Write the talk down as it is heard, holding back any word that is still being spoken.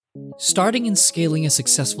Starting and scaling a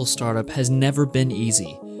successful startup has never been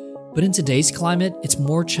easy, but in today's climate, it's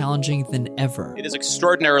more challenging than ever. It is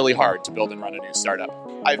extraordinarily hard to build and run a new startup.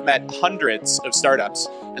 I've met hundreds of startups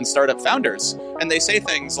and startup founders, and they say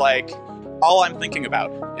things like, all I'm thinking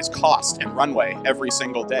about is cost and runway every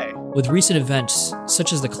single day. With recent events,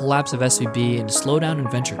 such as the collapse of SVB and slowdown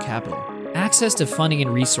in venture capital, access to funding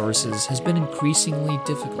and resources has been increasingly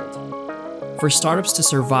difficult. For startups to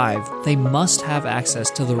survive, they must have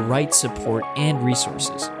access to the right support and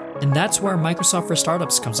resources. And that's where Microsoft for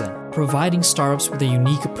Startups comes in, providing startups with a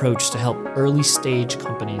unique approach to help early-stage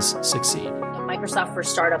companies succeed. Microsoft for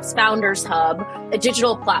Startups Founders Hub, a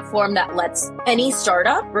digital platform that lets any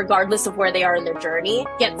startup, regardless of where they are in their journey,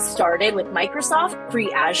 get started with Microsoft,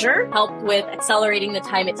 free Azure, help with accelerating the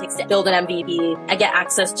time it takes to build an MVP, and get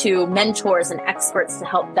access to mentors and experts to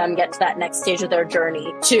help them get to that next stage of their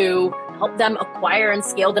journey, to help them acquire and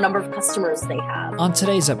scale the number of customers they have. On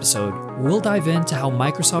today's episode, we'll dive into how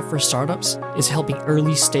Microsoft for Startups is helping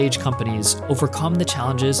early-stage companies overcome the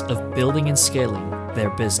challenges of building and scaling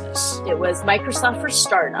their business. It was Microsoft for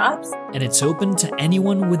Startups. And it's open to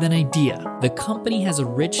anyone with an idea. The company has a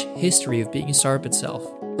rich history of being a startup itself.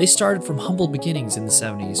 They started from humble beginnings in the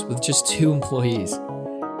 70s with just 2 employees.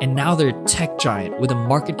 And now they're a tech giant with a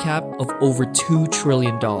market cap of over $2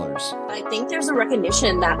 trillion. I think there's a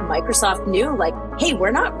recognition that Microsoft knew, like, hey, we're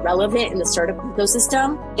not relevant in the startup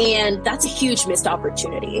ecosystem. And that's a huge missed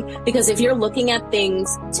opportunity. Because if you're looking at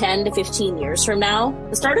things 10 to 15 years from now,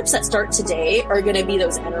 the startups that start today are going to be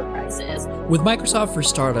those enterprises. With Microsoft for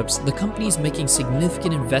Startups, the company is making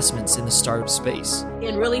significant investments in the startup space.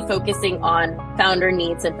 And really focusing on founder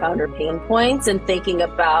needs and founder pain points and thinking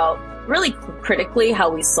about really critically how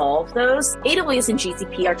we solve those. AWS and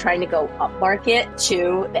GCP are trying to go up market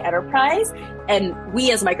to the enterprise, and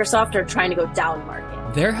we as Microsoft are trying to go down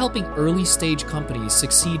market. They're helping early stage companies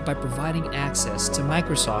succeed by providing access to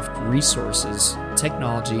Microsoft resources,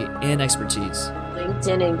 technology, and expertise.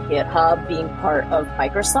 LinkedIn and GitHub being part of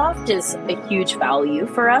Microsoft is a huge value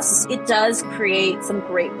for us. It does create some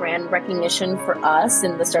great brand recognition for us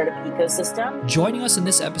in the startup ecosystem. Joining us in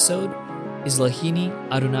this episode is Lahini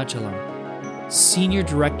Arunachalam, Senior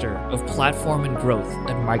Director of Platform and Growth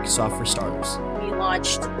at Microsoft for Startups. We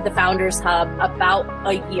launched the Founders Hub about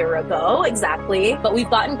a year ago, exactly, but we've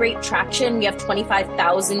gotten great traction. We have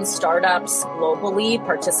 25,000 startups globally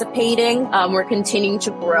participating. We're continuing to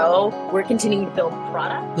grow. We're continuing to build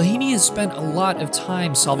product. Lahini has spent a lot of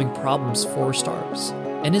time solving problems for startups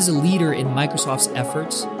and is a leader in Microsoft's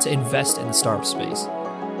efforts to invest in the startup space.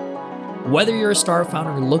 Whether you're a startup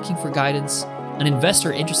founder looking for guidance, an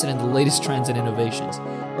investor interested in the latest trends and innovations,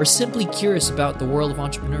 or simply curious about the world of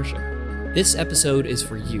entrepreneurship, this episode is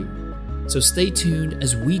for you. So stay tuned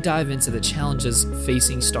as we dive into the challenges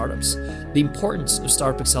facing startups, the importance of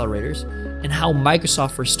startup accelerators, and how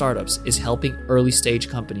Microsoft for Startups is helping early stage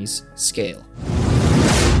companies scale.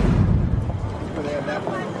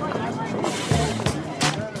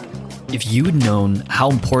 If you had known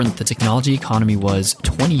how important the technology economy was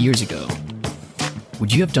 20 years ago,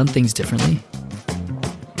 would you have done things differently?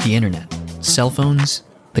 The internet, cell phones,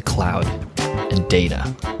 the cloud, and data.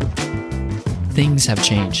 Things have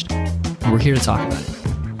changed, and we're here to talk about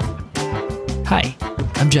it. Hi,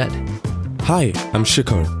 I'm Jed. Hi, I'm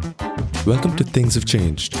Shikhar. Welcome to Things Have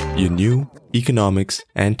Changed, your new economics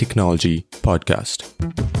and technology podcast.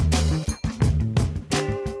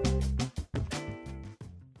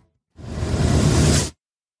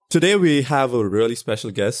 Today we have a really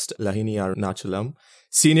special guest, Lahini Arunachalam,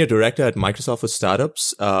 Senior Director at Microsoft for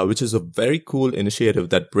Startups, which is a very cool initiative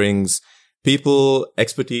that brings people,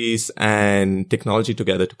 expertise, and technology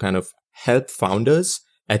together to kind of help founders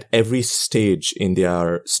at every stage in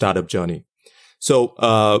their startup journey. So,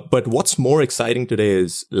 but what's more exciting today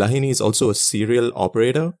is Lahini is also a serial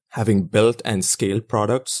operator, having built and scaled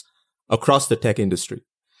products across the tech industry.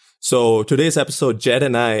 So today's episode, Jed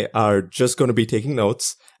and I are just going to be taking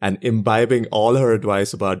notes and imbibing all her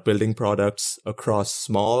advice about building products across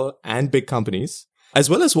small and big companies, as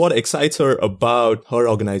well as what excites her about her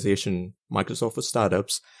organization, Microsoft for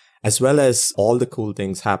Startups, as well as all the cool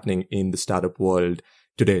things happening in the startup world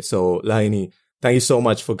today. So Lahini, thank you so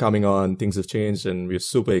much for coming on. Things Have Changed, and we're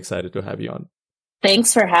super excited to have you on.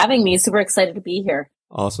 Thanks for having me. Super excited to be here.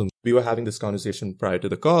 Awesome. We were having this conversation prior to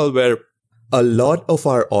the call where a lot of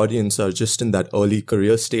our audience are just in that early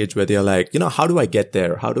career stage where they're like, how do I get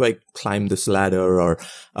there? How do I climb this ladder? Or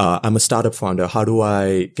I'm a startup founder. How do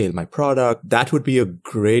I scale my product? That would be a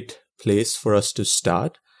great place for us to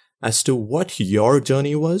start as to what your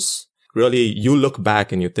journey was. Really, you look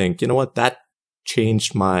back and you think, that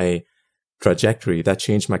changed my trajectory. That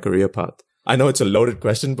changed my career path. I know it's a loaded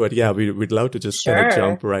question, but yeah, we'd love to just kind of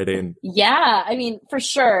jump right in. Yeah, I mean, for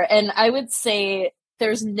sure. And I would say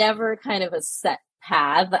there's never kind of a set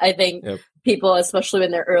path. I think people, especially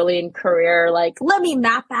when they're early in career, like, let me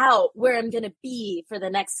map out where I'm going to be for the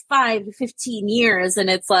next 5 to 15 years. And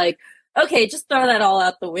it's like, okay, just throw that all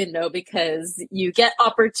out the window, because you get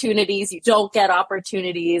opportunities, you don't get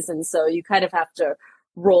opportunities. And so you kind of have to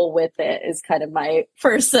roll with it, is kind of my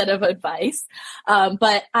first set of advice.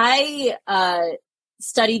 But I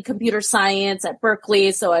studied computer science at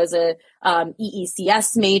Berkeley. So I was a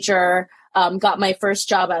EECS major, got my first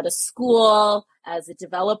job out of school as a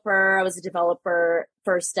developer. I was a developer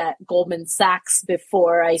first at Goldman Sachs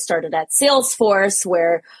before I started at Salesforce,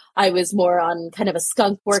 where I was more on kind of a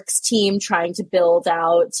skunkworks team trying to build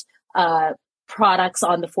out products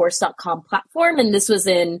on the Force.com platform. And this was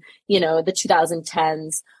in, the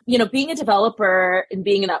 2010s. Being a developer and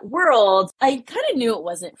being in that world, I kind of knew it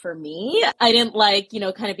wasn't for me. I didn't like,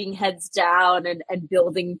 kind of being heads down and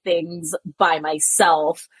building things by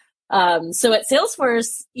myself. So at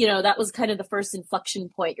Salesforce, that was kind of the first inflection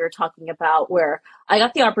point you're talking about, where I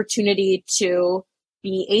got the opportunity to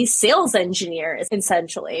be a sales engineer,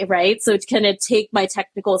 essentially, right? So to kind of take my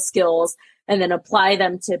technical skills and then apply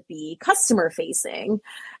them to be customer facing.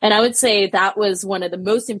 And I would say that was one of the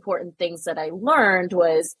most important things that I learned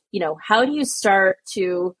was, how do you start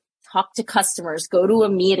to talk to customers, go to a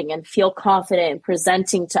meeting and feel confident in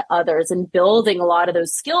presenting to others and building a lot of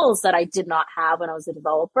those skills that I did not have when I was a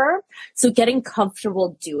developer. So getting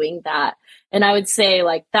comfortable doing that. And I would say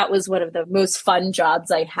that was one of the most fun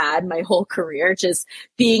jobs I had my whole career, just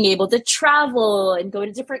being able to travel and go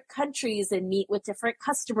to different countries and meet with different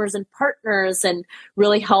customers and partners and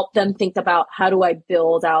really help them think about how do I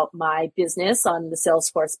build out my business on the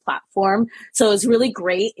Salesforce platform. So it was really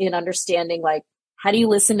great in understanding how do you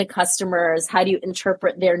listen to customers? How do you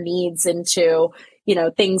interpret their needs into,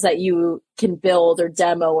 things that you can build or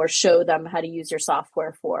demo or show them how to use your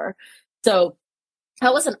software for? So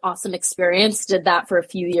that was an awesome experience. Did that for a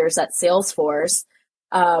few years at Salesforce.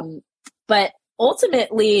 But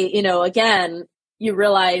ultimately, again, you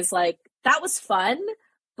realize that was fun,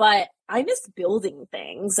 but I miss building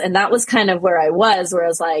things. And that was kind of where I was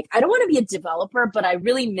I don't want to be a developer, but I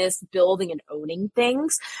really miss building and owning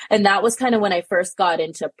things. And that was kind of when I first got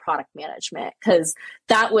into product management, because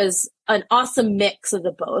that was an awesome mix of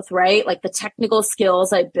the both, right? The technical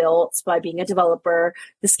skills I built by being a developer,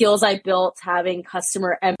 the skills I built having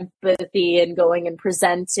customer empathy and going and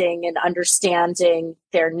presenting and understanding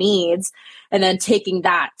their needs, and then taking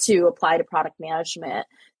that to apply to product management.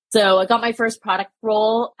 So I got my first product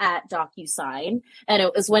role at DocuSign, and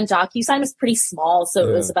it was when DocuSign was pretty small. So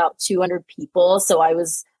it was about 200 people. So I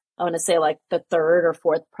want to say the third or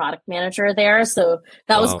fourth product manager there. So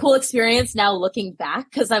that was a cool experience now looking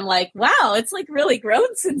back, because I'm wow, it's really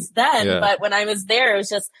grown since then. Yeah. But when I was there, it was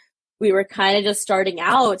just, we were kind of just starting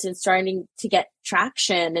out and starting to get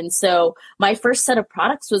traction. And so my first set of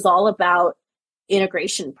products was all about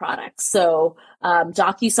integration products. So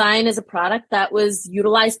DocuSign is a product that was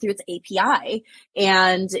utilized through its API,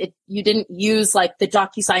 and you didn't use the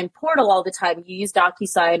DocuSign portal all the time. You use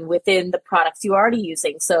DocuSign within the products you were already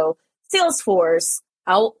using. So Salesforce,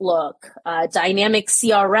 Outlook, Dynamic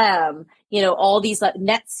CRM, all these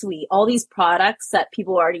NetSuite, all these products that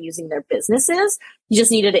people are already using in their businesses. You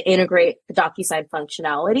just needed to integrate the DocuSign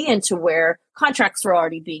functionality into where contracts were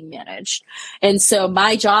already being managed. And so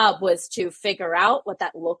my job was to figure out what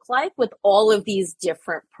that looked like with all of these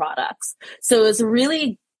different products. So it was a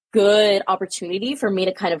really good opportunity for me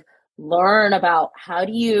to kind of learn about how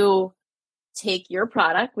do you take your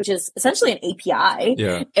product, which is essentially an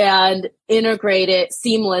API, and integrate it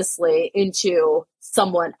seamlessly into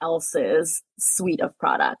someone else's suite of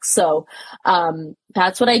products. So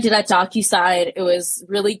that's what I did at DocuSign. It was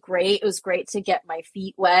really great. It was great to get my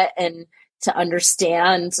feet wet and to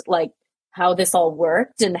understand how this all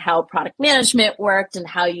worked and how product management worked and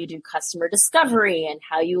how you do customer discovery and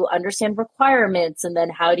how you understand requirements, and then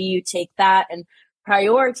how do you take that and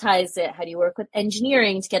prioritize it? How do you work with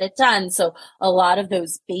engineering to get it done? So a lot of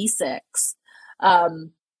those basics.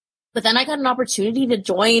 But then I got an opportunity to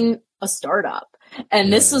join a startup.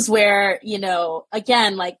 And this is where,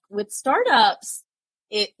 again, with startups,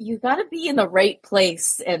 you got to be in the right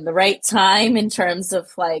place and the right time in terms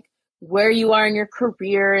of where you are in your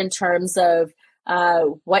career, in terms of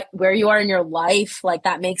where you are in your life.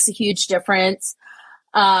 That makes a huge difference.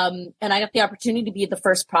 And I got the opportunity to be the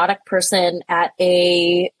first product person at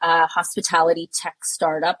a hospitality tech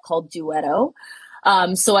startup called Duetto.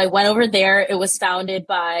 So I went over there. It was founded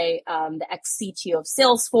by the ex-CTO of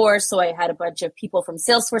Salesforce. So I had a bunch of people from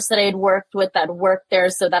Salesforce that I had worked with that worked there.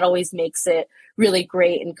 So that always makes it really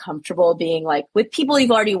great and comfortable being like with people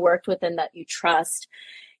you've already worked with and that you trust.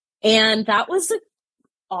 And that was an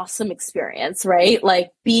awesome experience, right?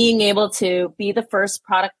 Like being able to be the first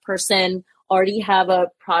product person, already have a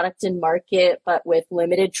product in market, but with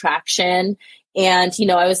limited traction. And,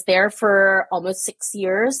 I was there for almost 6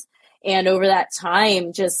 years. And over that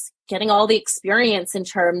time, just getting all the experience in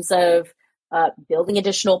terms of building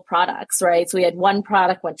additional products, right? So we had 1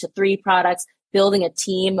 product, went to 3 products, building a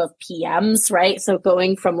team of PMs, right? So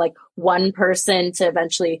going from like 1 person to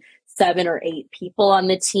eventually 7 or 8 people on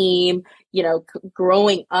the team,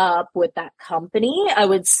 growing up with that company, I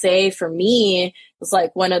would say for me was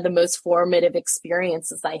like one of the most formative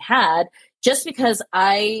experiences I had, just because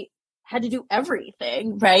I had to do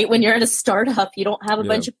everything, right? When you're at a startup, you don't have a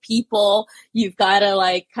bunch of people. You've got to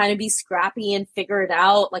like kind of be scrappy and figure it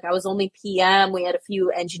out. Like I was only PM. We had a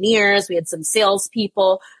few engineers. We had some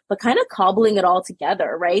salespeople, but kind of cobbling it all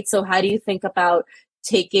together, right? So how do you think about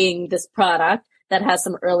taking this product that has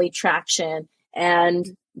some early traction and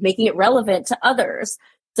making it relevant to others?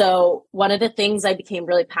 So one of the things I became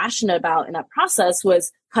really passionate about in that process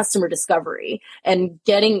was customer discovery and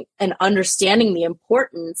getting and understanding the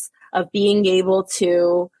importance of being able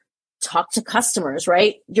to talk to customers,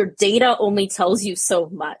 right? Your data only tells you so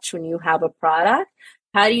much when you have a product.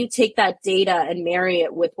 How do you take that data and marry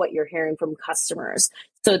it with what you're hearing from customers?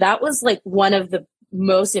 So that was like one of the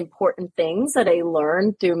most important things that I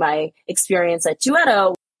learned through my experience at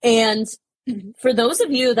Duetto. And for those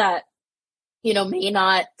of you that, may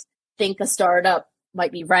not think a startup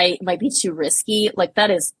might be right, might be too risky, like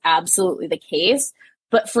that is absolutely the case.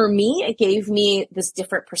 But for me, it gave me this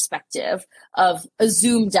different perspective of a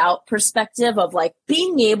zoomed out perspective of like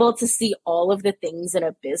being able to see all of the things in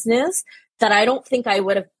a business that I don't think I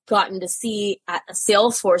would have gotten to see at a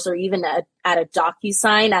Salesforce or even at a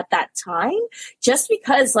DocuSign at that time, just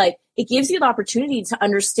because like it gives you the opportunity to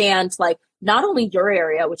understand like not only your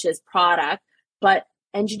area, which is product, but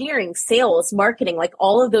engineering, sales, marketing, like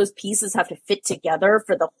all of those pieces have to fit together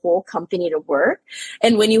for the whole company to work.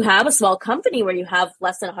 And when you have a small company where you have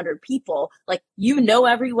less than 100 people, like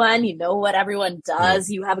everyone, what everyone does,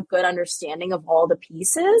 you have a good understanding of all the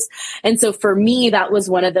pieces. And so for me, that was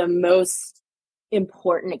one of the most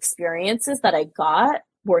important experiences that I got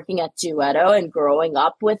working at Duetto and growing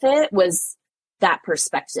up with it was that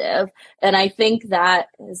perspective. And I think that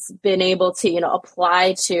has been able to,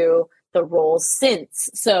 apply to the roles since.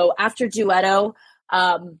 So after Duetto,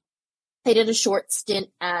 I did a short stint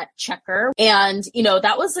at Checker, and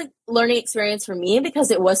that was a learning experience for me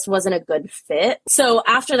because it wasn't a good fit. So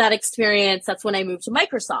after that experience, that's when I moved to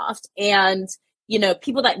Microsoft, and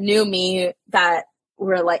people that knew me that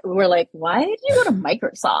were like, why did you go to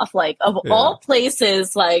Microsoft? Like of all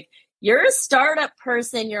places, like you're a startup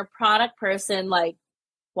person, you're a product person, like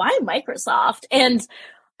why Microsoft? And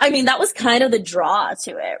I mean, that was kind of the draw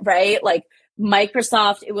to it, right? Like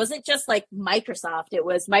Microsoft, it wasn't just like Microsoft, it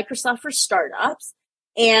was Microsoft for startups.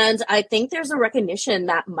 And I think there's a recognition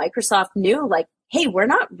that Microsoft knew like, hey, we're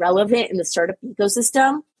not relevant in the startup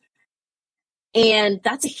ecosystem. And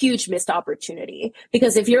that's a huge missed opportunity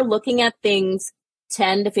because if you're looking at things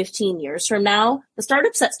 10 to 15 years from now, the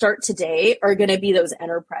startups that start today are going to be those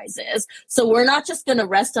enterprises. So we're not just going to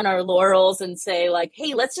rest on our laurels and say like,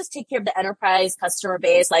 hey, let's just take care of the enterprise customer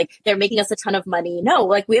base. Like they're making us a ton of money. No,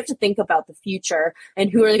 like we have to think about the future and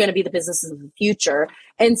who are going to be the businesses of the future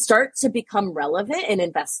and start to become relevant and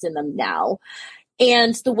invest in them now.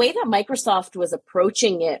 And the way that Microsoft was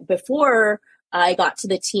approaching it before I got to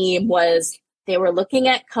the team was they were looking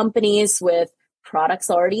at companies with products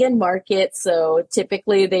already in market. So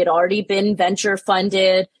typically they'd already been venture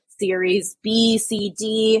funded, Series B, C,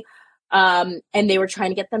 D, and they were trying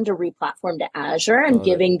to get them to replatform to Azure and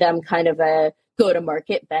giving them kind of a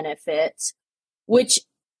go-to-market benefit, which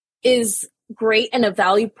is great and a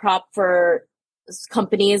value prop for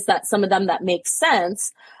companies that some of them that makes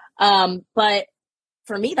sense. But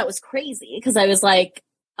for me, that was crazy because I was like,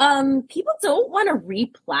 people don't want to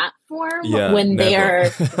replatform when they're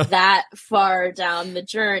that far down the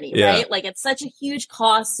journey, right? Like it's such a huge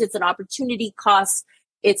cost. It's an opportunity cost.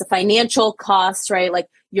 It's a financial cost, right? Like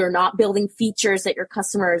you're not building features that your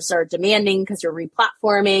customers are demanding because you're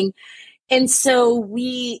replatforming. And so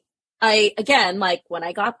again, like when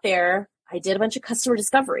I got there, I did a bunch of customer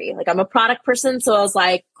discovery. Like I'm a product person. So I was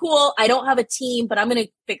like, cool, I don't have a team, but I'm going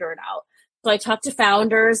to figure it out. So I talked to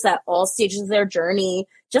founders at all stages of their journey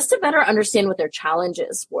just to better understand what their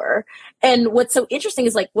challenges were. And what's so interesting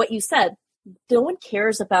is like what you said, no one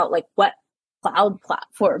cares about like what cloud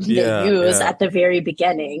platform they Yeah, use yeah. at the very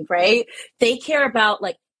beginning, right? They care about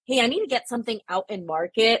like, hey, I need to get something out in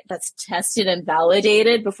market that's tested and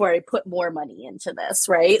validated before I put more money into this,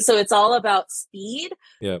 right? So it's all about speed.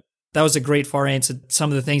 Yeah. That was a great foray into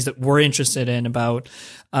some of the things that we're interested in about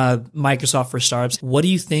Microsoft for Startups. What do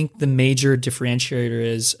you think the major differentiator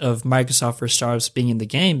is of Microsoft for Startups being in the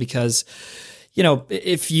game? Because, you know,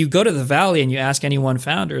 if you go to the Valley and you ask any one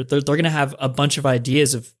founder, they're going to have a bunch of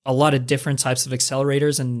ideas of a lot of different types of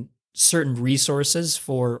accelerators and certain resources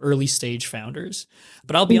for early stage founders.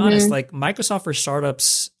 But I'll be honest, like Microsoft for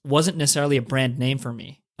Startups wasn't necessarily a brand name for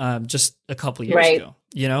me just a couple of years ago,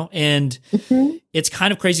 you know, and it's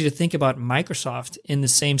kind of crazy to think about Microsoft in the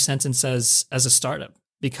same sentence as a startup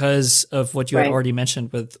because of what you had already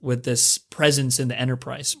mentioned with this presence in the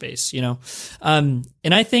enterprise space, you know. And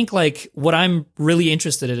I think like what I'm really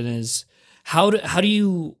interested in is how do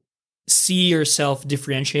you see yourself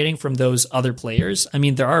differentiating from those other players? I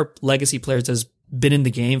mean, there are legacy players that's been in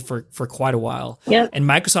the game for quite a while. Yep. And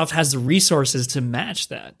Microsoft has the resources to match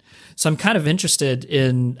that. So I'm kind of interested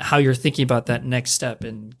in how you're thinking about that next step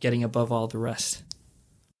and getting above all the rest.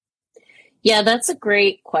 Yeah, that's a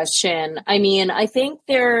great question. I mean, I think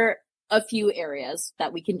there are a few areas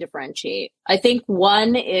that we can differentiate. I think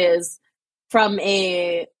one is from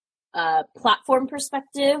a platform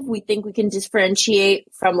perspective, we think we can differentiate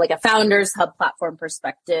from like a founders hub platform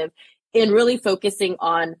perspective in really focusing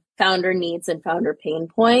on founder needs and founder pain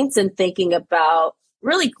points and thinking about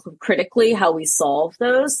really critically how we solve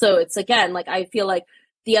those. So it's again, like I feel like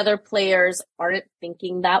the other players aren't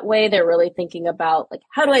thinking that way. They're really thinking about like,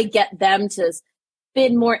 how do I get them to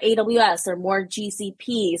spin more AWS or more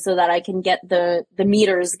GCP so that I can get the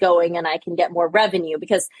meters going and I can get more revenue,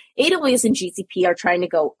 because AWS and GCP are trying to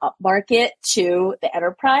go up market to the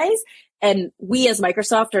enterprise. And we as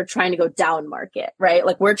Microsoft are trying to go down market, right?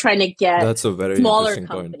 Like we're trying to get That's a very smaller interesting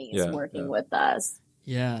companies point. working with us.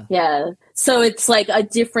 Yeah. Yeah. So it's like a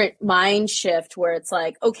different mind shift where it's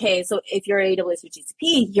like, okay, so if you're AWS or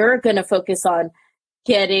GCP, you're going to focus on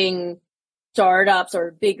getting startups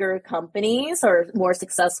or bigger companies or more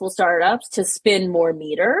successful startups to spin more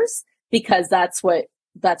meters because that's where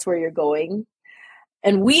you're going.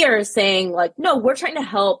 And we are saying like, no, we're trying to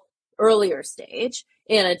help earlier stage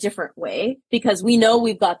in a different way because we know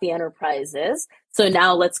we've got the enterprises. So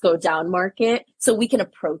now let's go down market so we can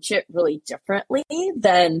approach it really differently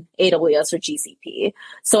than AWS or GCP.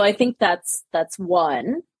 So I think that's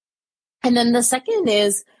one. And then the second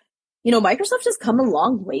is, you know, Microsoft has come a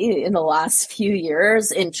long way in the last few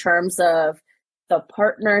years in terms of the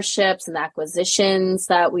partnerships and acquisitions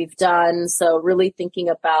that we've done. So really thinking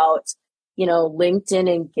about, you know,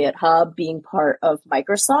 LinkedIn and GitHub being part of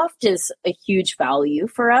Microsoft is a huge value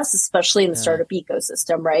for us, especially in the startup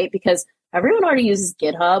ecosystem, right? Because everyone already uses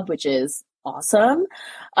GitHub, which is awesome.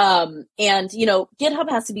 And, you know, GitHub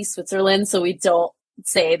has to be Switzerland, so we don't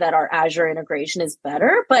say that our Azure integration is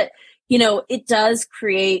better, but, you know, it does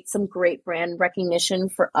create some great brand recognition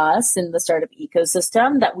for us in the startup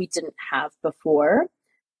ecosystem that we didn't have before.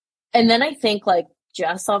 And then I think like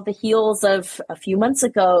just off the heels of a few months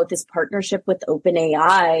ago, this partnership with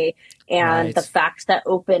OpenAI and the fact that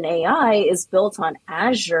OpenAI is built on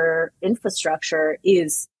Azure infrastructure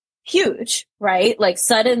is huge, right? Like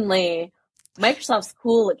suddenly Microsoft's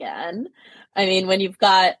cool again. I mean, when you've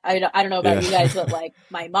got, I don't know about you guys, but like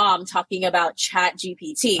my mom talking about Chat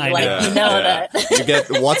GPT, that. You get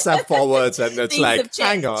WhatsApp forwards and it's like,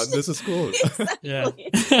 hang on, this is cool.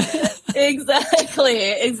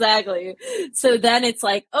 Exactly. So then it's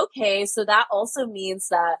like, okay, so that also means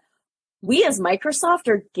that we as Microsoft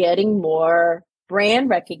are getting more brand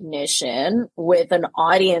recognition with an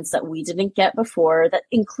audience that we didn't get before that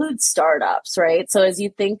includes startups, right? So as you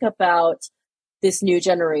think about this new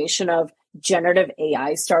generation of generative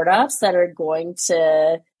AI startups that are going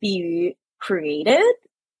to be created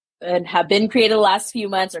and have been created the last few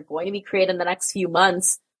months, are going to be created in the next few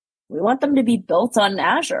months, we want them to be built on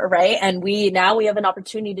Azure, right? And we have an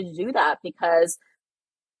opportunity to do that because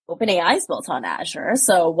OpenAI is built on Azure.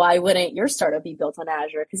 So why wouldn't your startup be built on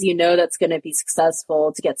Azure? Because you know that's going to be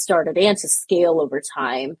successful to get started and to scale over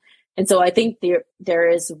time. And so I think there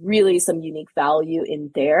is really some unique value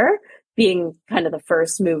in there, being kind of the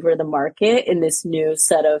first mover of the market in this new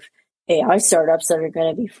set of AI startups that are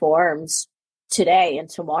going to be formed today and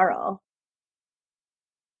tomorrow.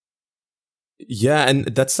 Yeah, and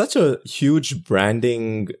that's such a huge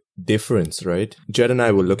branding difference, right? Jed and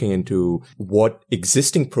I were looking into what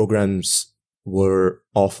existing programs were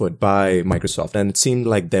offered by Microsoft. And it seemed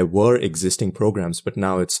like there were existing programs, but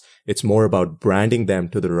now it's more about branding them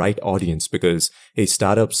to the right audience because, hey,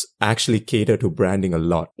 startups actually cater to branding a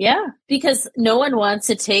lot. Yeah, because no one wants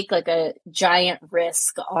to take like a giant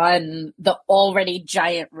risk on the already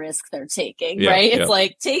giant risk they're taking, right? It's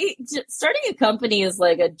like starting a company is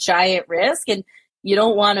like a giant risk, and you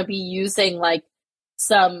don't want to be using like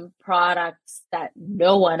some products that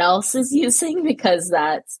no one else is using because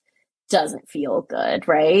that doesn't feel good,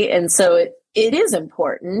 right? And so it is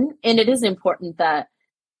important, and it is important that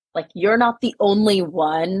like you're not the only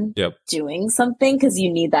one doing something, because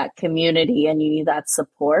you need that community and you need that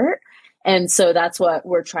support. And so that's what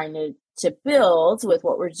we're trying to build with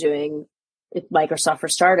what we're doing with Microsoft for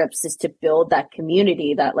Startups, is to build that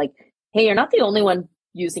community that like, hey, you're not the only one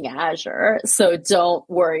using Azure, so don't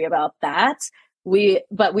worry about that.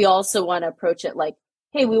 But we also want to approach it like,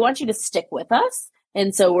 hey, we want you to stick with us.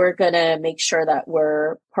 And so we're going to make sure that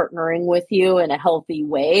we're partnering with you in a healthy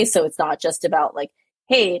way. So it's not just about like,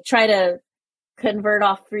 hey, try to convert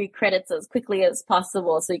off free credits as quickly as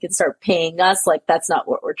possible so you can start paying us. Like, that's not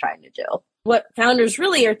what we're trying to do. What founders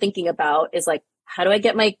really are thinking about is like, how do I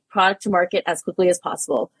get my product to market as quickly as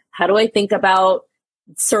possible? How do I think about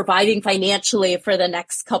surviving financially for the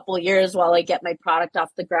next couple of years while I get my product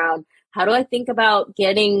off the ground? How do I think about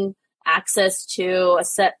getting access to a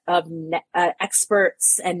set of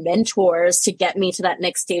experts and mentors to get me to that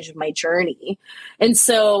next stage of my journey? And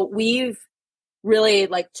so we've really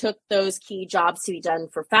like took those key jobs to be done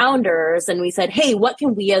for founders, and we said, hey, what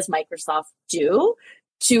can we as Microsoft do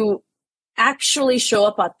to actually show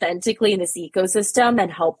up authentically in this ecosystem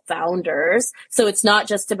and help founders? So it's not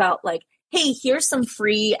just about like, hey, here's some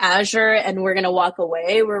free Azure and we're going to walk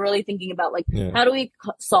away. We're really thinking about like, how do we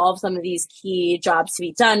solve some of these key jobs to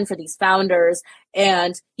be done for these founders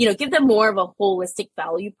and, you know, give them more of a holistic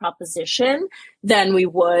value proposition than we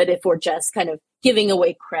would if we're just kind of giving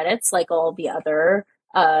away credits like all the other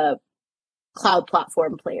cloud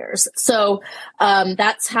platform players. So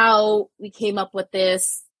that's how we came up with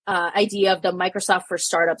this idea of the Microsoft for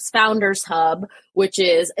Startups Founders Hub, which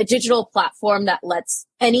is a digital platform that lets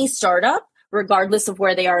any startup, regardless of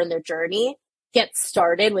where they are in their journey, get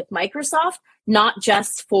started with Microsoft, not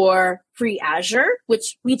just for free Azure,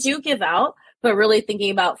 which we do give out, but really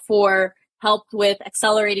thinking about for help with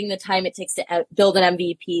accelerating the time it takes to build an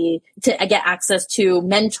MVP, to get access to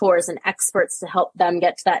mentors and experts to help them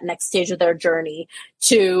get to that next stage of their journey,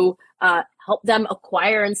 to help them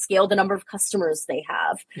acquire and scale the number of customers they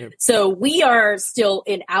have. So we are still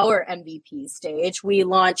in our MVP stage. We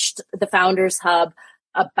launched the Founders Hub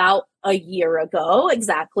about a year ago,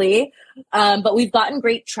 exactly. But we've gotten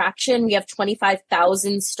great traction. We have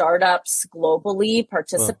 25,000 startups globally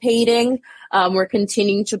participating. We're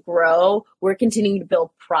continuing to grow. We're continuing to build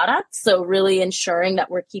products. So really ensuring that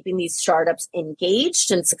we're keeping these startups engaged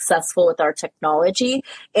and successful with our technology.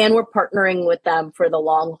 And we're partnering with them for the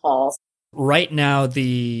long haul. Right now,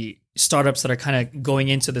 the startups that are kind of going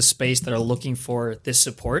into the space that are looking for this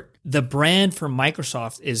support, the brand for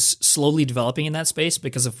Microsoft is slowly developing in that space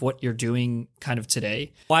because of what you're doing kind of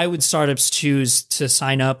today. Why would startups choose to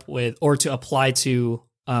sign up with or to apply to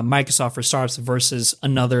Microsoft for Startups versus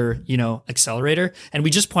another, accelerator? And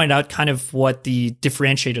we just pointed out kind of what the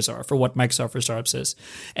differentiators are for what Microsoft for Startups is.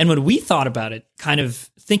 And when we thought about it, kind of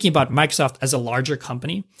thinking about Microsoft as a larger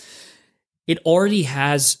company, it already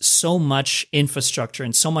has so much infrastructure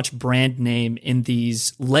and so much brand name in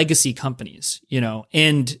these legacy companies,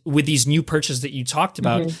 and with these new purchases that you talked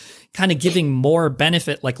about, kind of giving more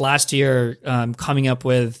benefit, like last year, coming up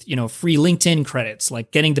with, free LinkedIn credits,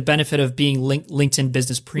 like getting the benefit of being LinkedIn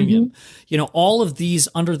Business Premium. All of these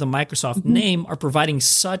under the Microsoft name are providing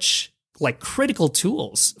such like critical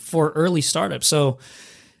tools for early startups. So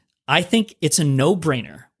I think it's a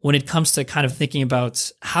no-brainer when it comes to kind of thinking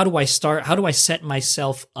about how do I set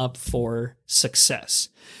myself up for success?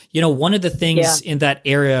 One of the things in that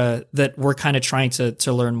area that we're kind of trying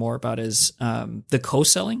to learn more about is the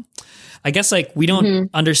co-selling. I guess like we don't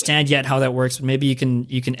understand yet how that works, but maybe you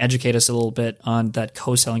can educate us a little bit on that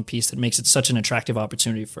co-selling piece that makes it such an attractive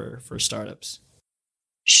opportunity for startups.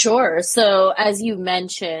 Sure. So as you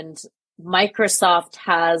mentioned, Microsoft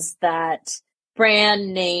has that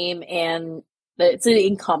brand name and it's an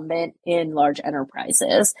incumbent in large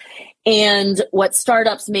enterprises. And what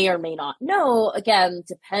startups may or may not know, again,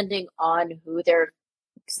 depending on who they're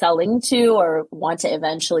selling to or want to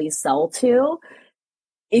eventually sell to,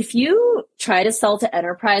 if you try to sell to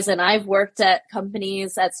enterprise, and I've worked at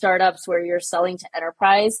companies, at startups where you're selling to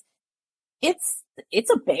enterprise, it's it's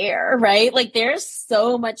a bear, right? Like there's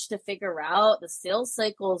so much to figure out. The sales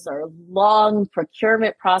cycles are long.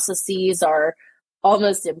 Procurement processes are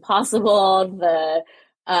almost impossible. The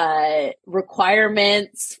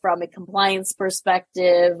requirements from a compliance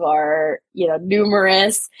perspective are,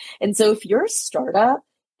 numerous. And so if you're a startup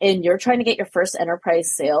and you're trying to get your first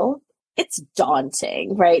enterprise sale, it's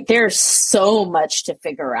daunting, right? There's so much to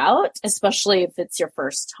figure out, especially if it's your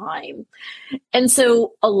first time. And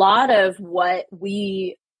so a lot of what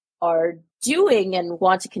we are doing and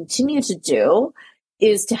want to continue to do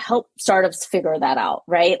is to help startups figure that out,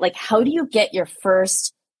 right? Like, how do you get your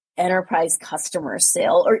first enterprise customer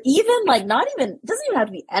sale, or even like it doesn't even have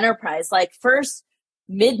to be enterprise, like first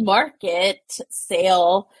mid-market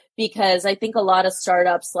sale, because I think a lot of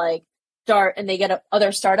startups like start and they get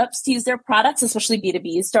other startups to use their products, especially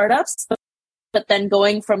B2B startups. But then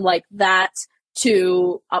going from like that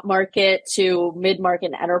to upmarket to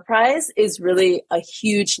mid-market enterprise is really a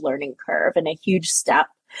huge learning curve and a huge step.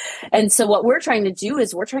 And so what we're trying to do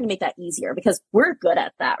is we're trying to make that easier because we're good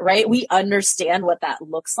at that, right? We understand what that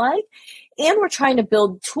looks like. And we're trying to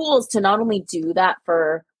build tools to not only do that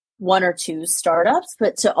for one or two startups,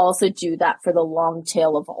 but to also do that for the long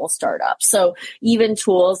tail of all startups. So even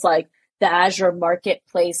tools like the Azure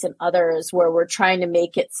Marketplace and others, where we're trying to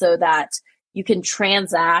make it so that you can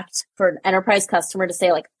transact for an enterprise customer to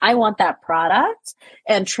say, like, I want that product,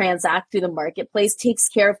 and transact through the marketplace takes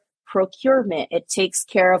care of procurement. It takes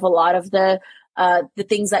care of a lot of the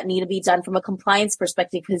things that need to be done from a compliance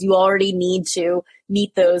perspective, because you already need to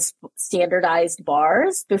meet those standardized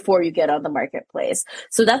bars before you get on the marketplace.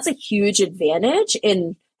 So that's a huge advantage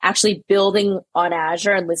in actually building on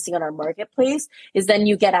Azure and listing on our marketplace, is then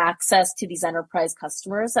you get access to these enterprise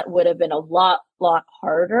customers that would have been a lot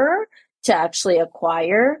harder to actually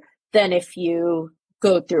acquire than if you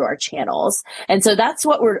go through our channels. And so that's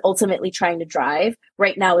what we're ultimately trying to drive.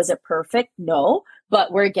 Right now, is it perfect? No,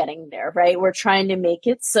 but we're getting there, right? We're trying to make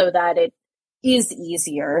it so that it is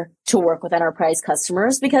easier to work with enterprise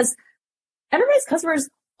customers, because enterprise customers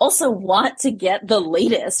also want to get the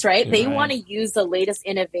latest, right? They want to use the latest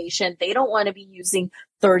innovation. They don't want to be using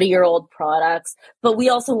 30-year-old products, but we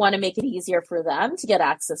also want to make it easier for them to get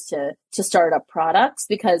access to startup products,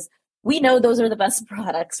 because we know those are the best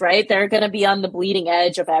products, right? They're going to be on the bleeding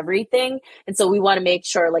edge of everything. And so we want to make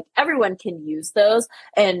sure like everyone can use those,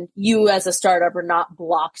 and you as a startup are not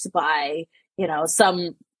blocked by,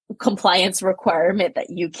 some compliance requirement that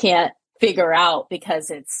you can't figure out because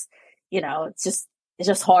it's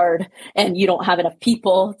just hard and you don't have enough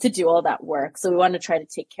people to do all that work. So we want to try to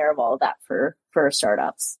take care of all of that for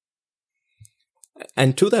startups.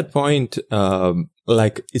 And to that point,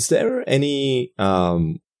 is there any, are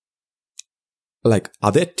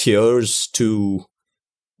there tiers to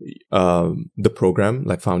the program,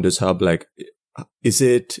 like Founders Hub? Like, is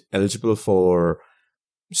it eligible for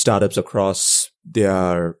startups across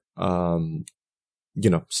their,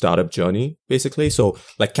 startup journey, basically? So,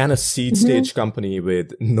 like, can a seed stage company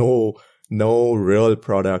with no real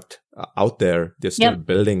product out there, they're still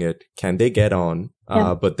building it, can they get on?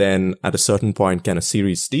 But then at a certain point, can a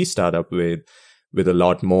Series D startup with a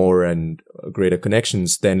lot more and greater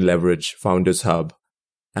connections then leverage Founders Hub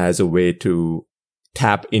as a way to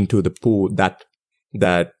tap into the pool, that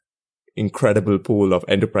incredible pool of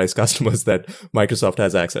enterprise customers that Microsoft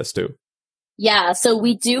has access to? Yeah, so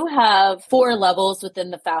we do have 4 levels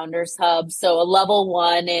within the Founders Hub. So a level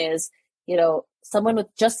 1 is, someone with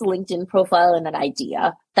just a LinkedIn profile and an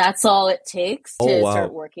idea. That's all it takes to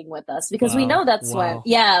start working with us, because we know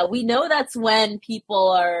that's when people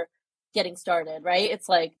are getting started, right? It's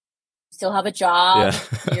like, you still have a job,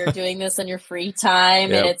 you're doing this in your free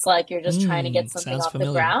time, and it's like you're just trying to get something off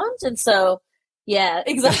the ground. And so, yeah,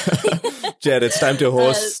 exactly. Jed, it's time to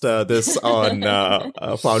host this on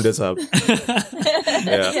Founders Hub.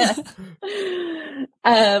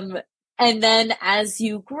 And then as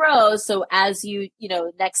you grow, so as you,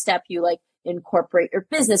 next step, you like incorporate your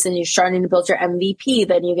business and you're starting to build your MVP,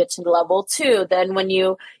 then you get to level 2. Then when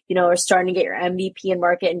you are starting to get your MVP in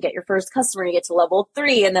market and get your first customer, you get to level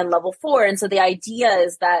 3 and then level 4. And so the idea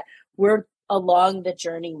is that we're along the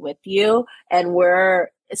journey with you, and we're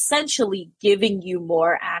essentially giving you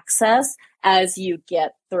more access as you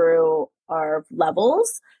get through our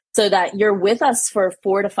levels, so that you're with us for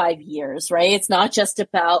 4 to 5 years, right? It's not just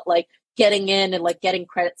about like getting in and like getting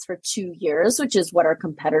credits for 2 years, which is what our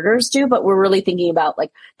competitors do. But we're really thinking about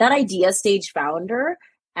like that idea stage founder.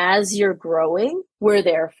 As you're growing, we're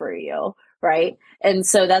there for you, right? And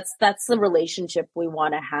so that's the relationship we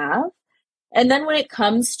want to have. And then when it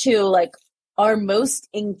comes to like our most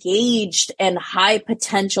engaged and high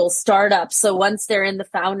potential startups. So once they're in the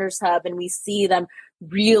Founders Hub and we see them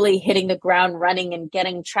really hitting the ground running and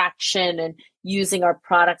getting traction and using our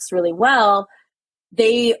products really well,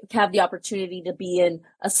 they have the opportunity to be in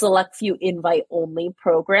a select few invite-only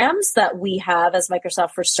programs that we have as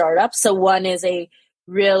Microsoft for Startups. So one is a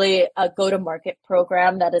go-to-market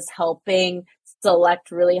program that is helping select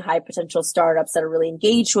really high-potential startups that are really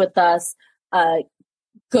engaged with us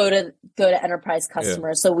go to enterprise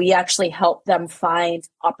customers. Yeah. So we actually help them find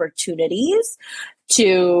opportunities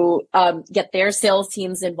to get their sales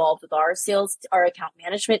teams involved with our account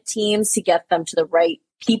management teams to get them to the right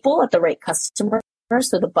people at the right customer.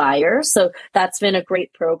 So the buyers. So that's been a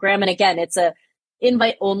great program. And again, it's a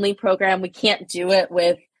invite only program. We can't do it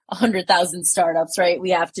with 100,000 startups, right?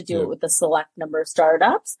 We have to do it with a select number of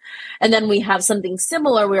startups. And then we have something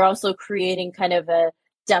similar. We're also creating kind of a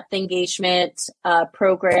depth engagement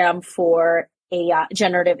program for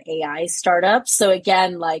generative AI startups. So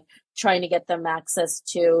again, like trying to get them access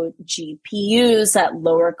to GPUs at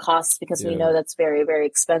lower costs because we know that's very, very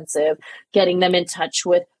expensive, getting them in touch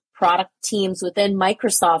with product teams within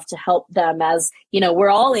Microsoft to help them as,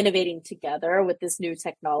 we're all innovating together with this new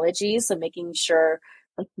technology. So making sure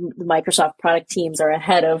like the Microsoft product teams are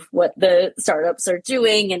ahead of what the startups are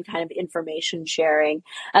doing and kind of information sharing,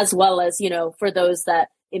 as well as, for those that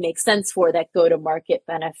it makes sense for that go-to-market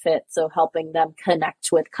benefit. So helping them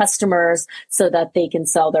connect with customers so that they can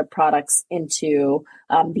sell their products into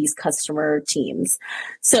these customer teams.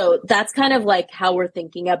 So that's kind of like how we're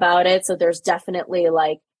thinking about it. So there's definitely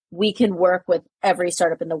like, we can work with every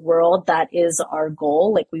startup in the world. That is our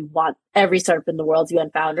goal. Like we want every startup in the world to be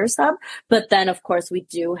on Founders Hub. But then, of course, we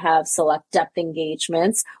do have select depth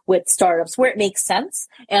engagements with startups where it makes sense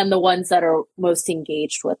and the ones that are most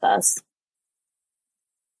engaged with us.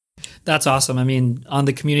 That's awesome. I mean, on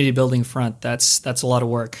the community building front, that's a lot of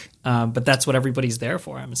work, but that's what everybody's there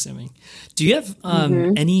for, I'm assuming. Do you have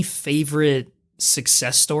any favorite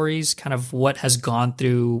success stories, kind of what has gone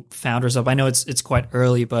through Founders Hub? I know it's quite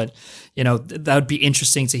early, but that would be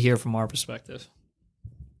interesting to hear from our perspective.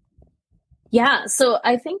 Yeah, so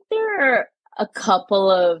I think there are a couple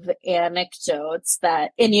of anecdotes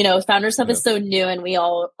that, and Founders Hub is so new, and we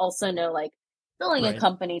all also know like building a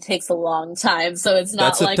company takes a long time, so it's not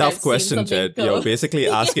That's like a tough I've question, Jed. You're basically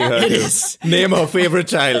asking her It to is. name her favorite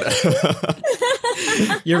child.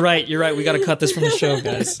 You're right. We got to cut this from the show,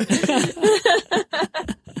 guys.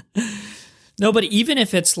 No, but even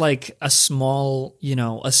if it's like a small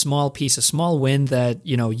piece, a small win that,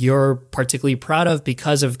 you're particularly proud of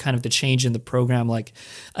because of kind of the change in the program, like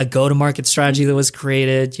a go-to-market strategy that was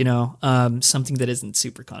created, something that isn't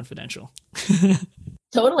super confidential.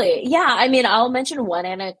 Totally. Yeah. I mean, I'll mention one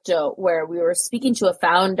anecdote where we were speaking to a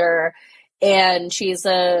founder and she's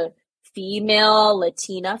a female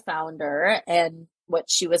Latina founder. And what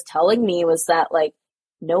she was telling me was that like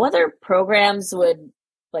no other programs would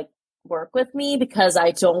like work with me because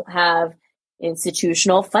I don't have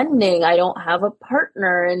institutional funding. I don't have a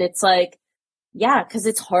partner. And it's like, yeah, because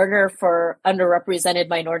it's harder for underrepresented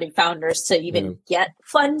minority founders to even get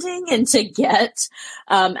funding and to get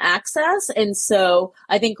access. And so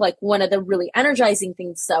I think like one of the really energizing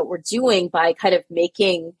things that we're doing by kind of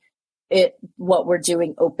making it what we're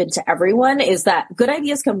doing open to everyone is that good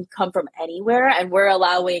ideas can come from anywhere, and we're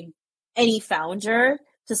allowing any founder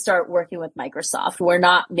to start working with Microsoft. We're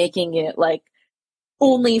not making it like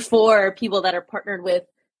only for people that are partnered with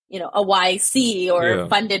a YC or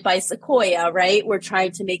funded by Sequoia, right? We're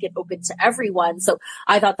trying to make it open to everyone. So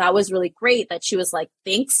I thought that was really great that she was like,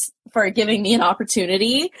 thanks for giving me an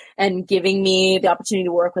opportunity and giving me the opportunity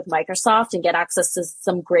to work with Microsoft and get access to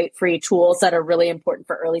some great free tools that are really important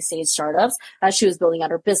for early stage startups as she was building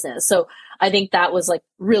out her business. So I think that was like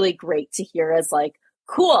really great to hear as like,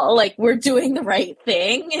 cool, like we're doing the right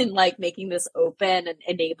thing and like making this open and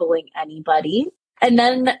enabling anybody. And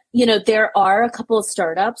then, there are a couple of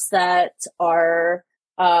startups that are,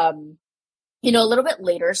 a little bit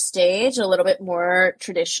later stage, a little bit more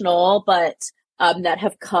traditional, but that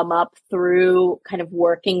have come up through kind of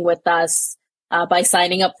working with us by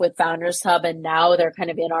signing up with Founders Hub. And now they're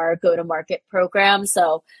kind of in our go-to-market program.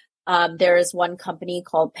 So there is one company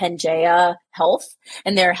called Pangea Health,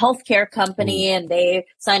 and they're a healthcare company, and they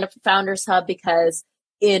signed up for Founders Hub because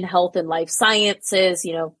in health and life sciences,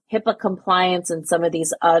 HIPAA compliance and some of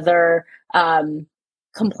these other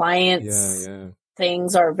compliance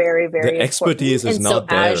things are very, very the expertise important. Is not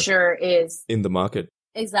there. Azure is in the market.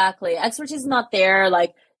 Exactly. Expertise is not there.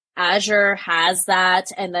 Like Azure has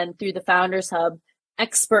that. And then through the Founders Hub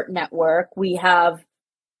Expert Network, we have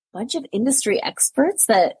bunch of industry experts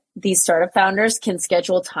that these startup founders can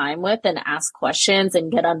schedule time with and ask questions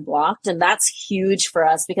and get unblocked. And that's huge for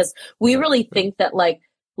us because we really think that like,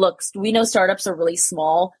 look, we know startups are really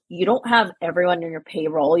small. You don't have everyone in your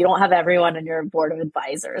payroll. You don't have everyone on your board of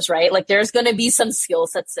advisors, right? Like there's going to be some skill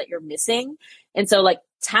sets that you're missing. And so like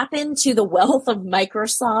tap into the wealth of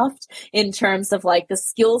Microsoft in terms of like the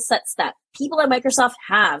skill sets that people at Microsoft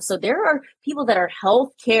have. So there are people that are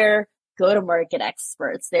healthcare go-to-market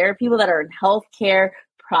experts. There are people that are in healthcare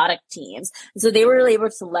product teams. And so they were really able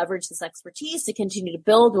to leverage this expertise to continue to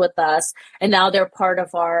build with us. And now they're part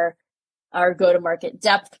of our go-to-market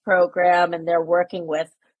depth program, and they're working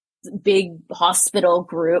with big hospital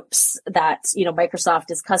groups that, you know,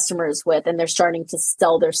 Microsoft is customers with, and they're starting to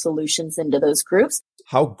sell their solutions into those groups.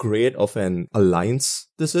 How great of an alliance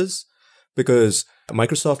this is, because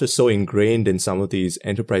Microsoft is so ingrained in some of these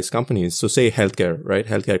enterprise companies. So say healthcare, right?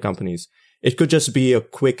 Healthcare companies. It could just be a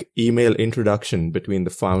quick email introduction between the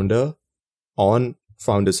founder on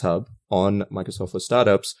Founders Hub on Microsoft for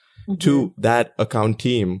Startups to that account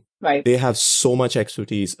team. Right. They have so much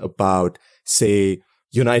expertise about, say,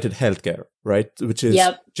 United Healthcare, right? Which is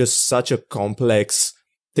just such a complex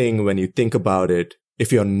thing when you think about it.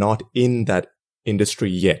 If you're not in that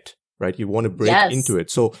industry yet, right? You want to break into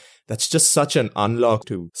it. So that's just such an unlock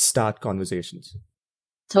to start conversations.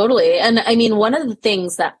 Totally. And I mean, one of the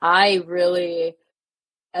things that I really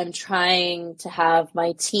am trying to have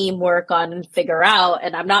my team work on and figure out,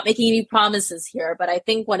 and I'm not making any promises here, but I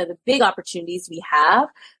think one of the big opportunities we have,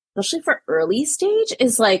 especially for early stage,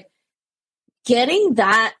 is like getting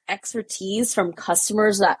that expertise from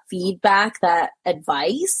customers, that feedback, that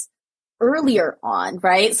advice earlier on,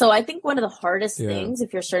 right? So I think one of the hardest things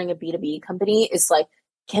if you're starting a B2B company is like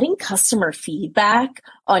getting customer feedback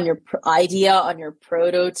on your idea, on your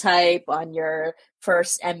prototype, on your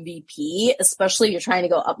first MVP, especially if you're trying to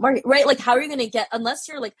go up market, right? Like how are you going to get, unless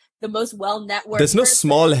you're like the most well-networked There's no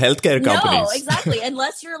small healthcare companies. No, exactly.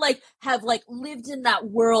 Unless you're like, have like lived in that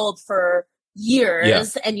world for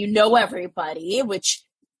years and you know everybody, which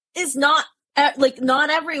is not like,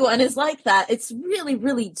 not everyone is like that. It's really,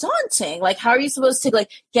 really daunting. Like, how are you supposed to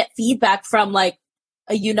like get feedback from like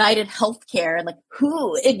a United Healthcare and like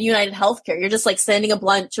who in United Healthcare? You're just like sending a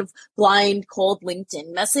bunch of blind, cold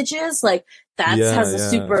LinkedIn messages. Like that has a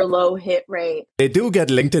super low hit rate. They do get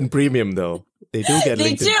LinkedIn Premium though. They do get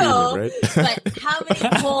LinkedIn Premium, right? But how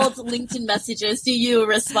many cold LinkedIn messages do you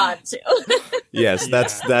respond to? Yes,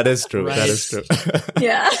 that is true. Right. That is true.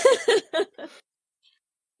 Yeah.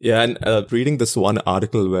 Yeah, and reading this one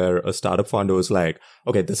article where a startup founder was like,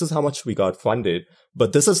 okay, this is how much we got funded,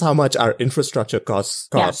 but this is how much our infrastructure cost.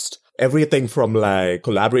 Yeah. Everything from like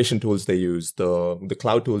collaboration tools they use, the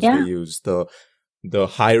cloud tools they use, the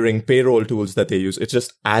hiring payroll tools that they use, it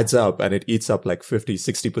just adds up and it eats up like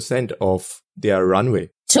 50-60% of their runway.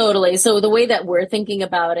 Totally. So the way that we're thinking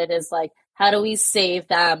about it is like, how do we save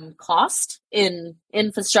them cost in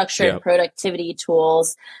infrastructure and productivity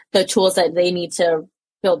tools, the tools that they need to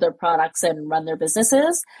build their products and run their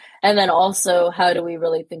businesses? And then also, how do we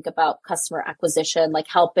really think about customer acquisition, like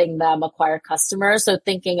helping them acquire customers? So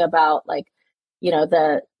thinking about like, you know,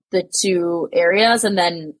 the two areas, and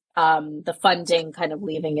then the funding, kind of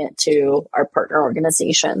leaving it to our partner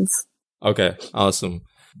organizations. Okay, awesome.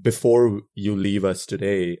 Before you leave us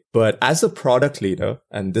today, but as a product leader,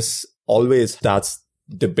 and this always starts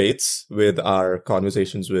debates with our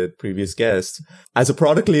conversations with previous guests. As a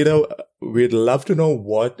product leader, we'd love to know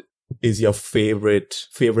what is your favorite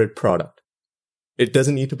product. It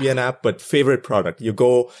doesn't need to be an app, but favorite product.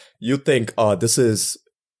 You think, oh, this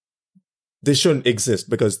shouldn't exist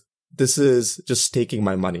because this is just taking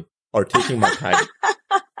my money or taking my time.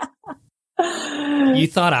 You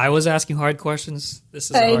thought I was asking hard questions?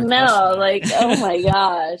 This is I know, like, oh my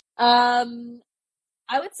gosh.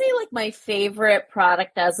 I would say like my favorite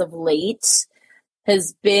product as of late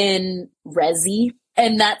has been Resi.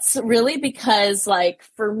 And that's really because like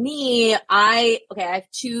for me, I have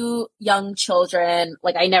 2 young children.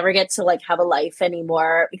 Like I never get to like have a life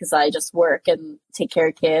anymore because I just work and take care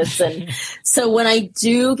of kids. And so when I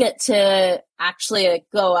do get to actually like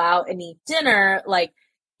go out and eat dinner, like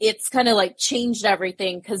it's kind of like changed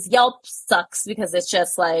everything, because Yelp sucks because it's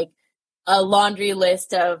just like a laundry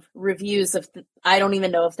list of reviews of I don't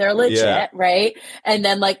even know if they're legit, right? And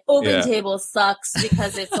then like OpenTable sucks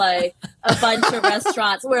because it's like a bunch of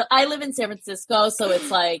restaurants where I live in San Francisco, so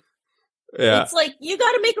it's like it's like you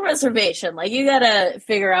got to make a reservation, like you got to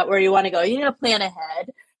figure out where you want to go, you got to plan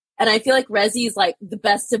ahead. And I feel like Resi is like the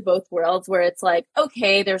best of both worlds, where it's like,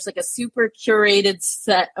 okay, there's like a super curated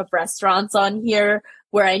set of restaurants on here,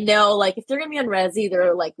 where I know like if they're going to be on Resi,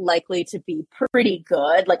 they're like likely to be pretty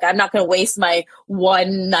good. Like I'm not going to waste my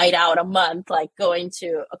one night out a month, like going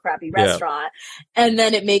to a crappy restaurant. And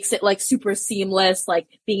then it makes it like super seamless, like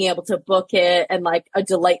being able to book it and like a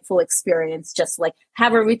delightful experience, just like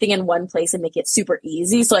have everything in one place and make it super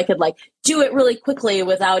easy. So I could like do it really quickly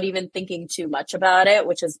without even thinking too much about it,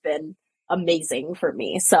 which has been amazing for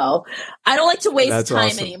me. So I don't like to waste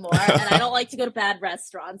time anymore, and I don't like to go to bad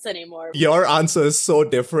restaurants anymore. Your answer is so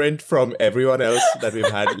different from everyone else that we've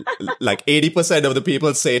had. Like 80% of the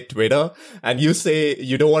people say Twitter, and you say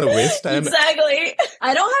you don't want to waste time. Exactly.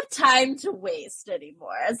 I don't have time to waste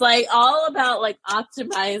anymore. It's like all about like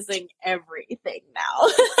optimizing everything now.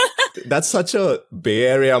 That's such a Bay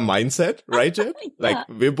Area mindset, right, Jen? Like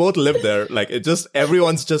we both live there. Like it just,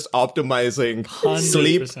 everyone's just optimizing 100%.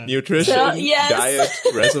 Sleep, nutrition, diet,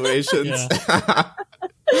 reservations.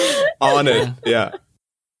 On it. Yeah.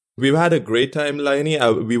 We've had a great time,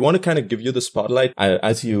 Lahini. We want to kind of give you the spotlight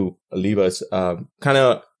as you leave us, kind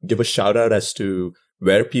of give a shout out as to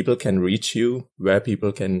where people can reach you, where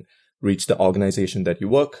people can reach the organization that you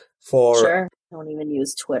work for. Sure. I don't even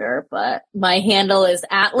use Twitter, but my handle is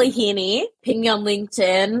 @Lahini. Ping me on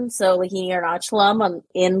LinkedIn. So Lahini Arunachalam on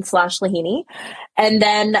 /Lahini. And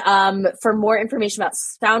then for more information about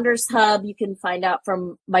Founders Hub, you can find out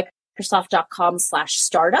from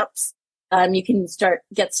Microsoft.com/startups. You can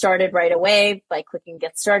get started right away by clicking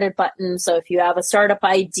Get Started button. So if you have a startup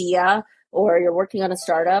idea or you're working on a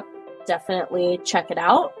startup, definitely check it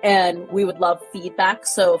out. And we would love feedback.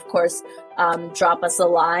 So of course, drop us a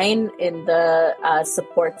line in the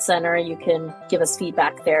support center. You can give us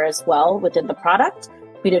feedback there as well within the product.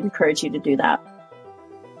 We'd encourage you to do that.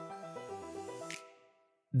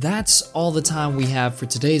 That's all the time we have for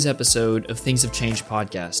today's episode of Things Have Changed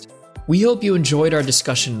podcast. We hope you enjoyed our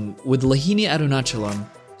discussion with Lahini Arunachalam,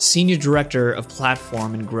 Senior Director of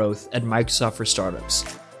Platform and Growth at Microsoft for Startups.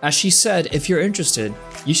 As she said, if you're interested,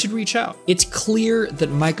 you should reach out. It's clear that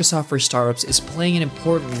Microsoft for Startups is playing an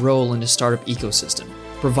important role in the startup ecosystem,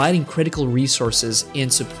 providing critical resources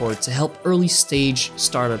and support to help early-stage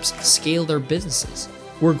startups scale their businesses.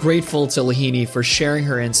 We're grateful to Lahini for sharing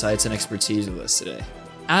her insights and expertise with us today.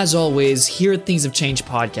 As always, here at Things Have Changed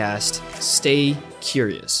podcast, stay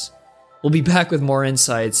curious. We'll be back with more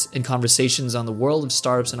insights and conversations on the world of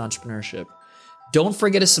startups and entrepreneurship. Don't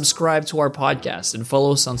forget to subscribe to our podcast and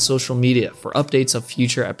follow us on social media for updates of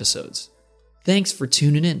future episodes. Thanks for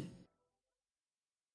tuning in.